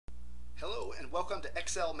and welcome to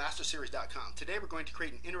excelmasterseries.com. Today we're going to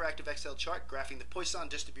create an interactive Excel chart graphing the Poisson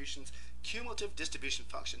Distribution's Cumulative Distribution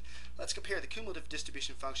Function. Let's compare the Cumulative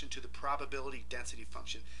Distribution Function to the Probability Density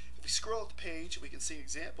Function. If we scroll up the page, we can see an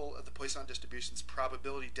example of the Poisson Distribution's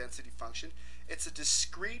Probability Density Function. It's a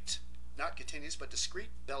discrete, not continuous, but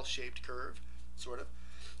discrete bell-shaped curve, sort of.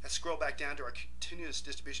 Let's scroll back down to our continuous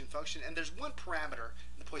distribution function, and there's one parameter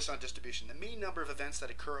in the Poisson distribution, the mean number of events that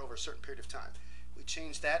occur over a certain period of time. We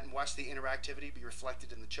change that and watch the interactivity be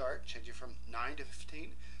reflected in the chart, changing from 9 to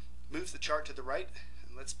 15. Moves the chart to the right,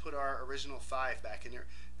 and let's put our original 5 back in there.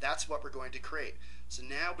 That's what we're going to create. So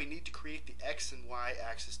now we need to create the x and y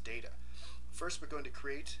axis data. First, we're going to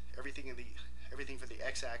create everything for the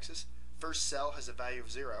x-axis. First cell has a value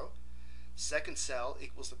of 0. Second cell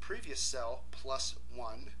equals the previous cell plus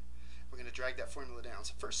 1. We're going to drag that formula down.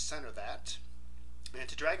 So first center that. And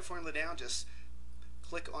to drag a formula down, just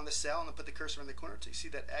click on the cell and put the cursor in the corner until you see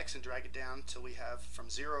that x and drag it down until we have from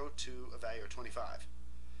 0 to a value of 25.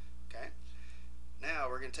 Okay. Now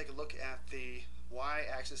we're going to take a look at the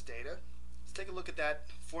y-axis data. Let's take a look at that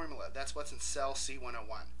formula. That's what's in cell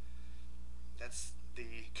C101. That's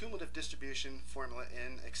the cumulative distribution formula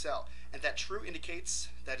in Excel, and that true indicates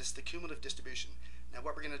that it's the cumulative distribution. Now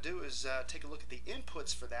what we're going to do is take a look at the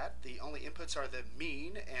inputs for that. The only inputs are the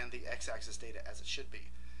mean and the x-axis data, as it should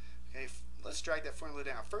be. Okay, let's drag that formula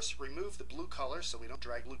down. First, remove the blue color so we don't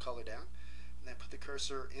drag blue color down, and then put the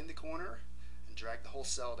cursor in the corner and drag the whole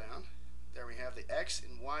cell down. There we have the x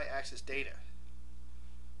and y-axis data.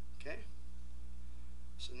 Okay,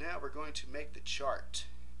 so now we're going to make the chart.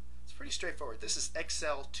 It's pretty straightforward. This is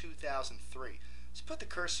Excel 2003. So put the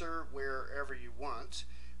cursor wherever you want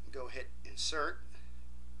and go hit Insert,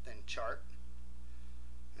 then Chart,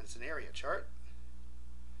 and it's an area chart.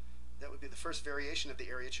 That would be the first variation of the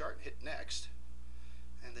area chart. Hit Next,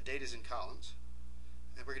 and the data is in columns.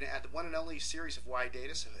 And we're going to add the one and only series of Y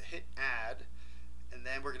data, so hit Add, and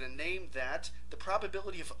then we're going to name that the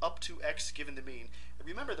probability of up to x given the mean. And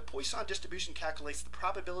remember, the Poisson distribution calculates the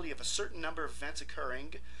probability of a certain number of events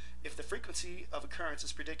occurring if the frequency of occurrence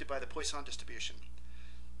is predicted by the Poisson distribution.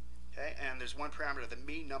 Okay, and there's one parameter, the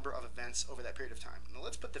mean number of events over that period of time. Now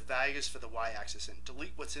let's put the values for the y-axis in.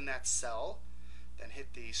 Delete what's in that cell, then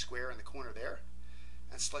hit the square in the corner there,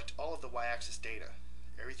 and select all of the y-axis data,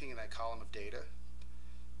 everything in that column of data,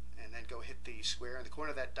 and then go hit the square in the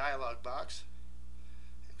corner of that dialog box.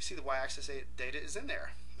 And we see the y-axis data is in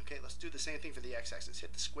there. Okay, let's do the same thing for the x-axis.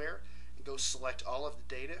 Hit the square and go select all of the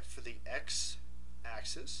data for the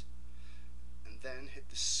x-axis, and then hit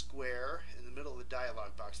the square in the middle of the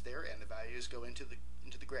dialog box there, and the values go into the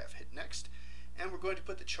graph. Hit Next, and we're going to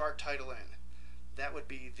put the chart title in. That would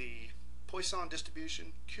be the Poisson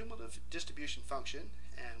Distribution Cumulative Distribution Function,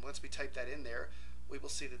 and once we type that in there, we will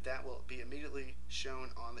see that that will be immediately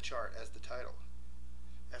shown on the chart as the title.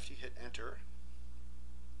 After you hit Enter,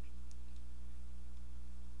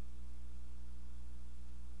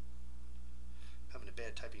 having a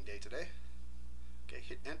bad typing day today. Okay,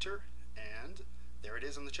 hit Enter, and there it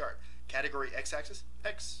is on the chart. Category x-axis,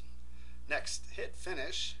 X. Next, hit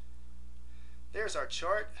Finish. There's our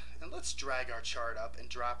chart, and let's drag our chart up and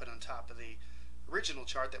drop it on top of the original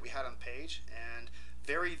chart that we had on the page, and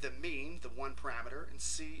vary the mean, the one parameter, and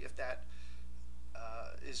see if that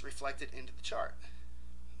is reflected into the chart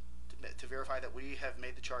to verify that we have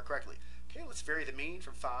made the chart correctly. Okay, let's vary the mean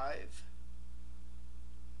from 5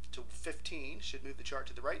 to 15. Should move the chart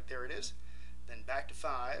to the right. There it is. Then back to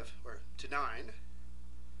 5, or to 9,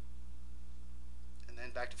 and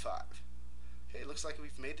then back to 5. Okay, it looks like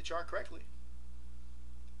we've made the chart correctly.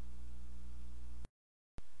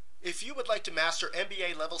 If you would like to master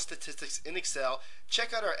MBA level statistics in Excel,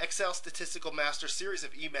 check out our Excel Statistical Master series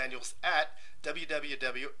of e-manuals at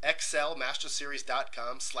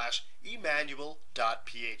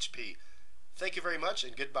www.excelmasterseries.com/emanual.php. Thank you very much,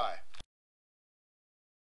 and goodbye.